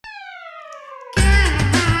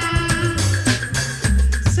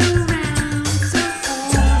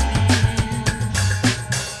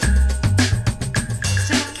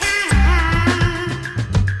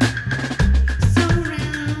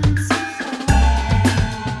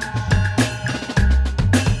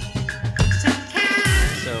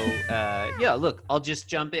Yeah, look, I'll just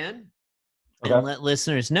jump in Okay. and let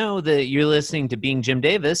listeners know that you're listening to Being Jim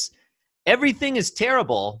Davis. Everything is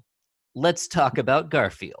terrible. Let's talk about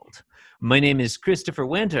Garfield. My name is Christopher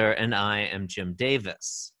Winter, and I am Jim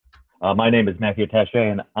Davis. My name is Matthew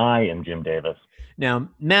Taché, and I am Jim Davis. Now,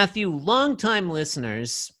 Matthew, longtime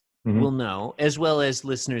listeners Mhm. will know, as well as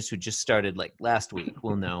listeners who just started like last week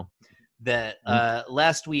will know, that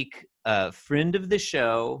last week, friend of the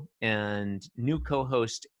show and new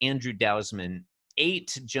co-host Andrew Dousman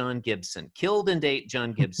killed and ate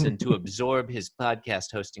John Gibson to absorb his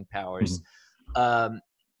podcast hosting powers. Am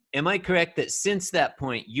I correct that since that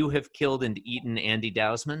point you have killed and eaten Andy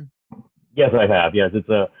Dousman? Yes, I have. Yes, it's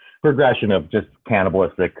a progression of just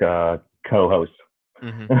cannibalistic co-hosts.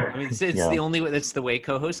 Mm-hmm. I mean, it's Yeah. the only way. That's the way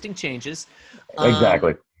co-hosting changes.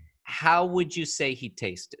 Exactly. How would you say he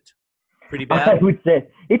tasted? Pretty I bad. would say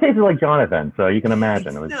he tasted like Jonathan, so you can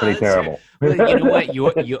imagine it was pretty terrible. Well, you know what?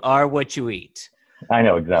 You are what you eat. I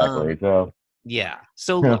know exactly. So yeah.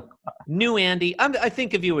 So look, new Andy. I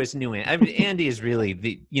think of you as new Andy. Andy is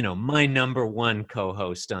really my number one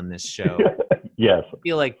co-host on this show. Yes. I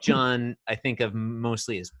feel like John. I think of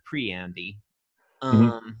mostly as pre-Andy.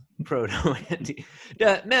 Proto-Andy.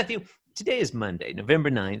 Matthew, today is Monday, November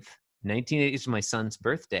 9th, 1980. It's my son's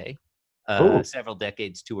birthday, several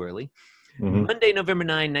decades too early. Monday, November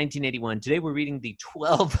 9, 1981. Today we're reading the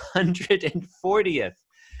 1240th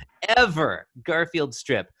ever Garfield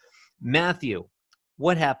strip. Matthew,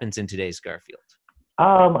 what happens in today's Garfield?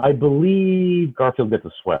 I believe Garfield gets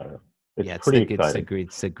a sweater. It's pretty exciting.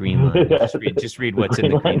 It's a green line. Just read what's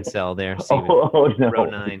in the green cell there. See no. Row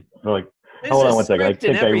 9. Hold on one second. I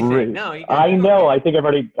think I know. I think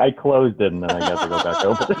I closed it and then I got to go back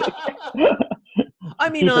open it. I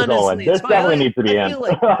mean, honestly, this definitely needs to be in.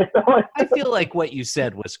 I feel like what you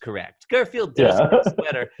said was correct. Garfield does get a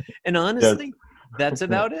sweater, and honestly, that's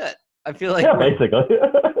about it. I feel like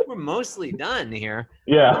we're mostly done here.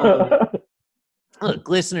 Yeah. Look,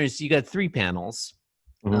 listeners, you got 3 panels.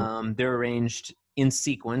 They're arranged in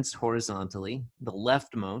sequence horizontally. The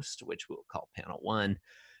leftmost, which we'll call panel 1.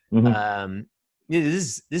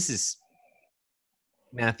 This is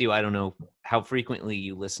Matthew. I don't know how frequently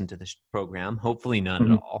you listen to this program. Hopefully not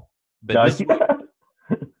at all. But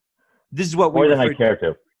this is what we more than I care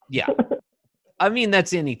to. Yeah, I mean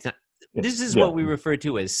that's any time. This is what we refer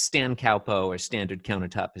to as Stan Cowpo or standard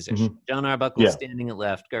countertop position. John Arbuckle is standing at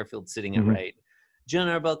left. Garfield sitting at right. John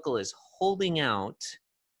Arbuckle is holding out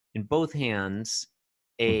in both hands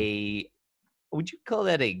would you call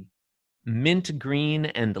that a mint green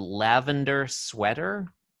and lavender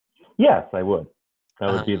sweater? Yes, I would.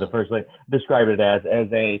 That would be the first way. Describe it as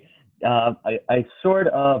a sort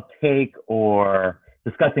of take or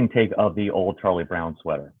disgusting take of the old Charlie Brown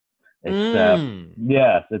sweater. Except,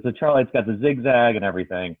 yes, it's a Charlie. It's got the zigzag and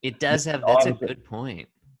everything. It does have. That's a good point.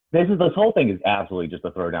 This whole thing is absolutely just a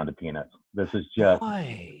throwdown to Peanuts. This is just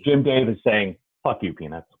Jim Davis saying, "Fuck you,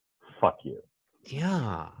 Peanuts. Fuck you."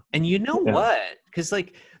 Yeah, and you know what? Because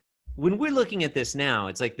like when we're looking at this now,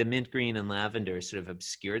 it's like the mint green and lavender sort of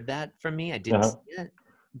obscured that from me. I didn't see it,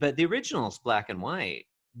 but the original's black and white.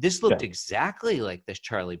 This looked exactly like this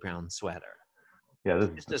Charlie Brown sweater. Yeah, this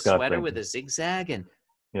is just a sweater with a zigzag and.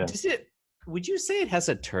 Does it? Would you say it has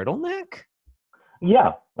a turtleneck?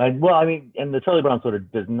 Yeah. Well, I mean, and the Charlie Brown sweater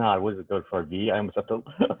does not. What does it go for? V? I almost have to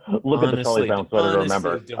look at the Charlie Brown sweater to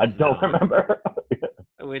remember. I don't remember.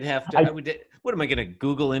 I would have to. What am I going to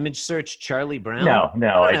Google image search Charlie Brown? No,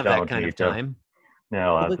 I don't have that kind of time.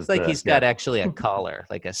 No, it looks like he's got actually a collar,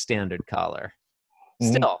 like a standard collar.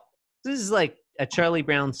 Still, this is like a Charlie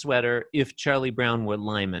Brown sweater if Charlie Brown were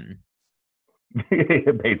Lyman.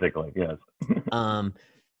 Basically, yes.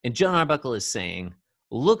 And John Arbuckle is saying,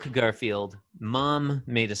 "Look, Garfield, Mom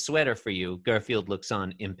made a sweater for you." Garfield looks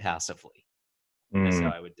on impassively. That's how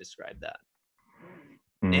I would describe that.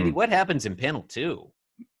 Andy, what happens in panel 2?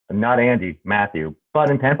 Not Andy, Matthew, but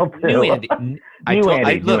in panel 2. New Andy. I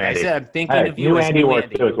said I'm thinking of you as new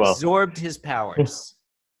Andy. As well. Absorbed his powers.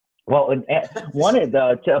 Well,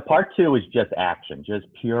 part 2 is just action, just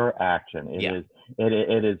pure action. It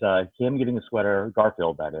is him getting a sweater,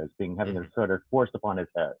 Garfield that is, having a sweater forced upon his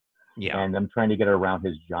head. Yeah. And I'm trying to get it around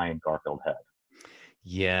his giant Garfield head.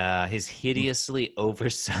 Yeah, his hideously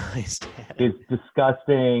oversized head. His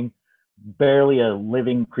disgusting, barely a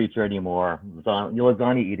living creature anymore.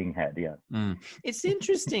 Lasagna eating head, yeah. It's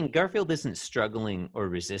interesting. Garfield isn't struggling or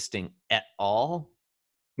resisting at all.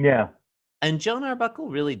 Yeah. And John Arbuckle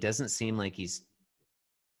really doesn't seem like he's...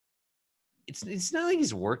 It's not like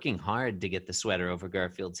he's working hard to get the sweater over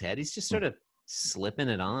Garfield's head. He's just sort of slipping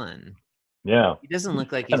it on. Yeah. He doesn't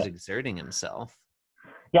look like he's exerting himself.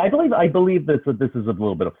 Yeah, I believe this is a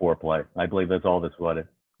little bit of foreplay. I believe that's all this was,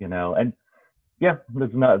 and yeah,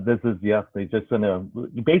 he's just gonna,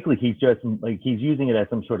 basically he's just like, he's using it as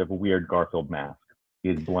some sort of a weird Garfield mask.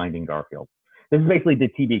 He's blinding Garfield. This is basically the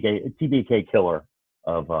TBK killer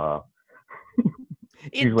of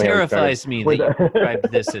It terrifies me that you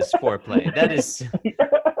described this as foreplay. That is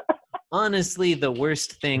honestly the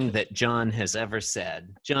worst thing that John has ever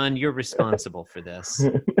said. John, you're responsible for this.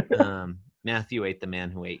 Matthew ate the man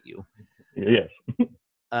who ate you. Yes.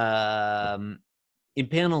 In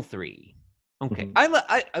panel 3, okay,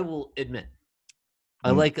 I will admit,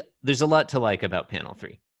 there's a lot to like about panel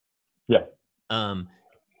 3. Yeah.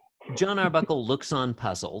 John Arbuckle looks on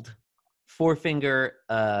puzzled,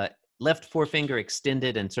 left forefinger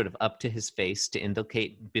extended and sort of up to his face to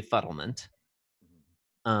indicate befuddlement.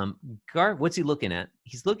 What's he looking at?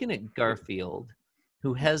 He's looking at Garfield,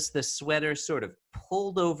 who has the sweater sort of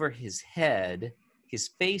pulled over his head. His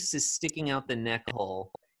face is sticking out the neck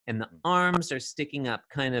hole, and the arms are sticking up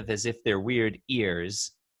kind of as if they're weird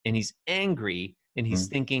ears. And he's angry, and he's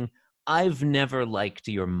thinking, I've never liked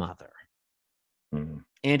your mother.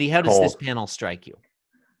 Andy, how does this panel strike you?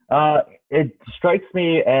 It strikes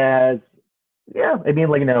me as, yeah, I mean,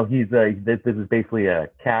 like, this is basically a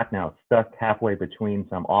cat now stuck halfway between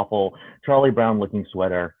some awful Charlie Brown looking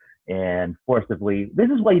sweater and forcibly, this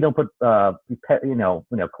is why you don't put clothing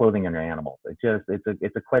on your animals.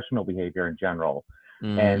 It's a questionable behavior in general.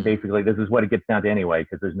 And basically this is what it gets down to anyway,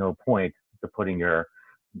 because there's no point to putting your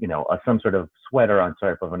some sort of sweater on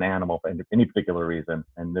top of an animal for any particular reason.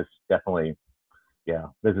 And this definitely, yeah,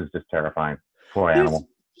 this is just terrifying for an animal.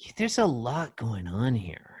 There's a lot going on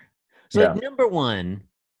here. So like, number one,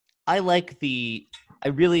 I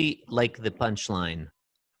really like the punchline,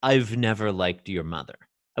 I've never liked your mother.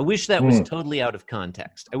 I wish that was totally out of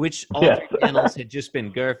context. I wish all 3 panels had just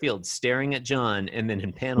been Garfield staring at John, and then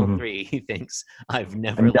in panel 3, he thinks, I've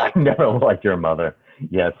never liked your mother.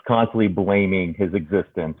 Yes, constantly blaming his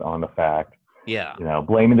existence on the fact. Yeah.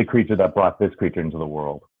 Blaming the creature that brought this creature into the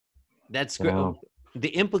world. That's great.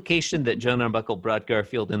 The implication that John Arbuckle brought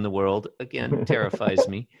Garfield in the world, again, terrifies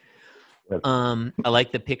me. I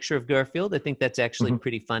like the picture of Garfield. I think that's actually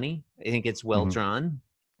pretty funny. I think it's well drawn.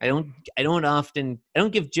 I don't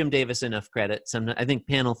give Jim Davis enough credit. Sometimes I think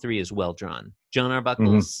panel 3 is well drawn. John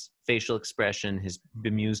Arbuckle's facial expression, his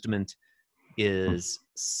bemusement is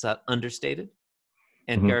understated.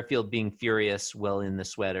 And Garfield being furious while in the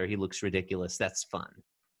sweater, he looks ridiculous. That's fun.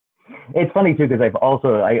 It's funny too, because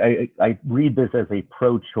I read this as a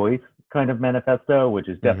pro-choice kind of manifesto, which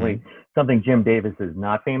is definitely something Jim Davis is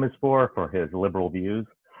not famous for his liberal views.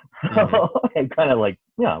 So I kind of like,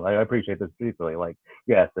 I appreciate this deeply. Like,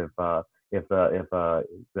 yes, if his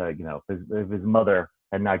mother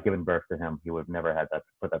had not given birth to him, he would have never had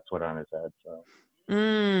put that sweater on his head. So,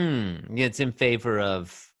 it's in favor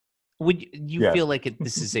of. Would you feel like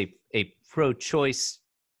this is a pro-choice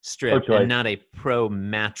strip and not a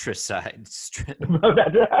pro-matricide strip?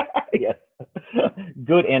 Yes.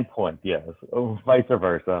 Good endpoint, yes. Vice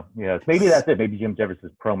versa, yes. Maybe that's it. Maybe Jim Davis is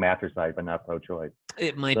pro-matricide, but not pro-choice.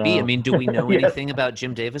 It might be. I mean, do we know anything about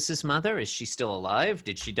Jim Davis's mother? Is she still alive?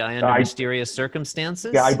 Did she die under mysterious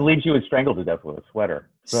circumstances? Yeah, I believe she was strangled to death with a sweater.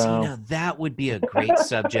 So. See, now that would be a great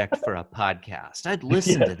subject for a podcast. I'd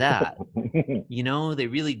listen to that. They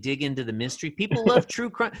really dig into the mystery. People love true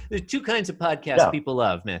crime. There's 2 kinds of podcasts people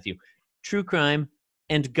love, Matthew. True crime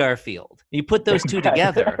and Garfield. You put those 2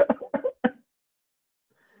 together.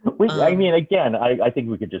 I mean, again, I think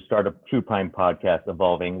we could just start a true crime podcast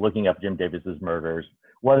looking up Jim Davis's murders,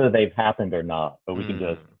 whether they've happened or not, but we can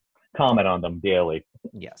just comment on them daily.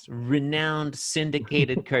 Yes. Renowned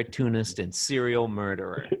syndicated cartoonist and serial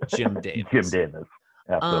murderer, Jim Davis. Jim Davis.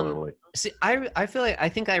 Absolutely. See, I feel like I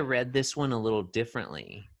think I read this one a little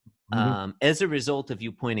differently. As a result of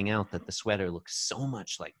you pointing out that the sweater looks so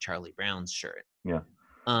much like Charlie Brown's shirt. Yeah.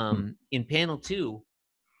 In panel 2,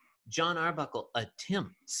 John Arbuckle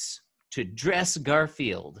attempts to dress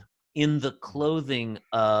Garfield in the clothing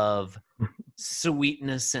of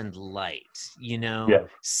sweetness and light,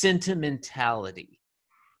 sentimentality.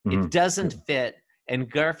 It doesn't fit. And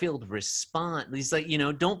Garfield responds. He's like,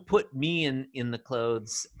 don't put me in the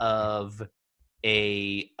clothes of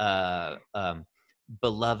a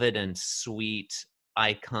beloved and sweet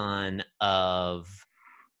icon of,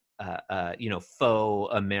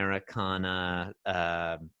 faux Americana,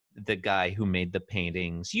 the guy who made the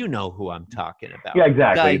paintings. You know who I'm talking about. Yeah,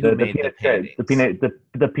 exactly. The guy who made the paintings.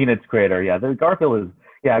 The Peanuts creator. Yeah, Garfield's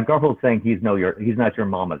saying he's not your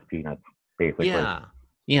mama's Peanuts, basically.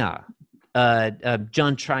 Yeah.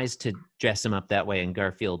 John tries to dress him up that way, and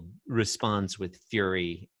Garfield responds with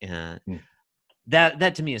fury.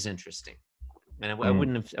 that to me is interesting, and I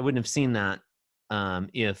wouldn't have seen that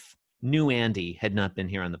if New Andy had not been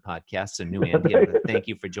here on the podcast. So New Andy, thank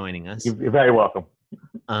you for joining us. You're very welcome.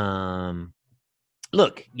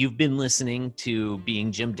 Look, you've been listening to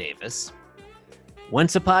Being Jim Davis.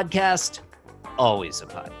 Once a podcast, always a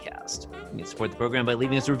podcast. You can support the program by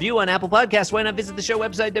leaving us a review on Apple Podcasts. Why not visit the show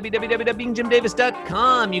website,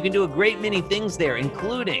 www.beingjimdavis.com. You can do a great many things there,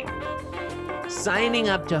 including signing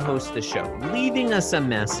up to host the show, leaving us a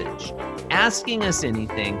message, asking us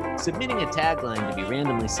anything, submitting a tagline to be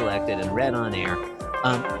randomly selected and read on air,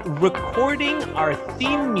 recording our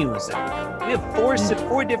theme music. We have four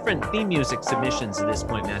different theme music submissions at this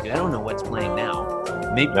point, Matthew. I don't know what's playing now.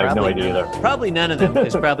 I have no idea either. Probably none of them,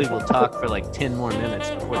 because probably we'll talk for like 10 more minutes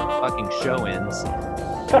before the fucking show ends.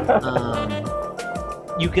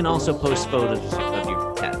 You can also post photos of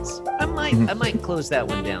your pets. I might close that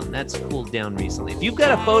one down. That's cooled down recently. If you've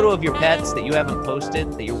got a photo of your pets that you haven't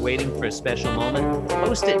posted, that you're waiting for a special moment,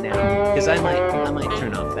 post it now, because I might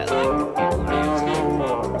turn off that link. People are using.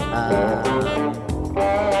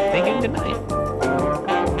 Thank you and good night.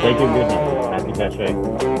 Thank you and good night. Matthew Teche.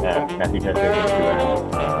 Matthew Teche. There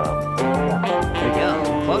you go.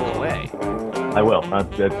 Plug away. I will. I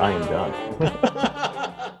am done.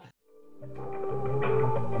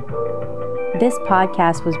 This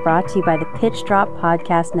podcast was brought to you by the Pitch Drop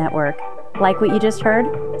Podcast Network. Like what you just heard?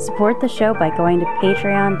 Support the show by going to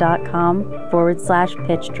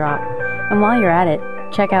patreon.com/pitchdrop. And while you're at it,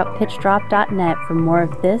 check out pitchdrop.net for more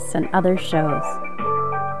of this and other shows.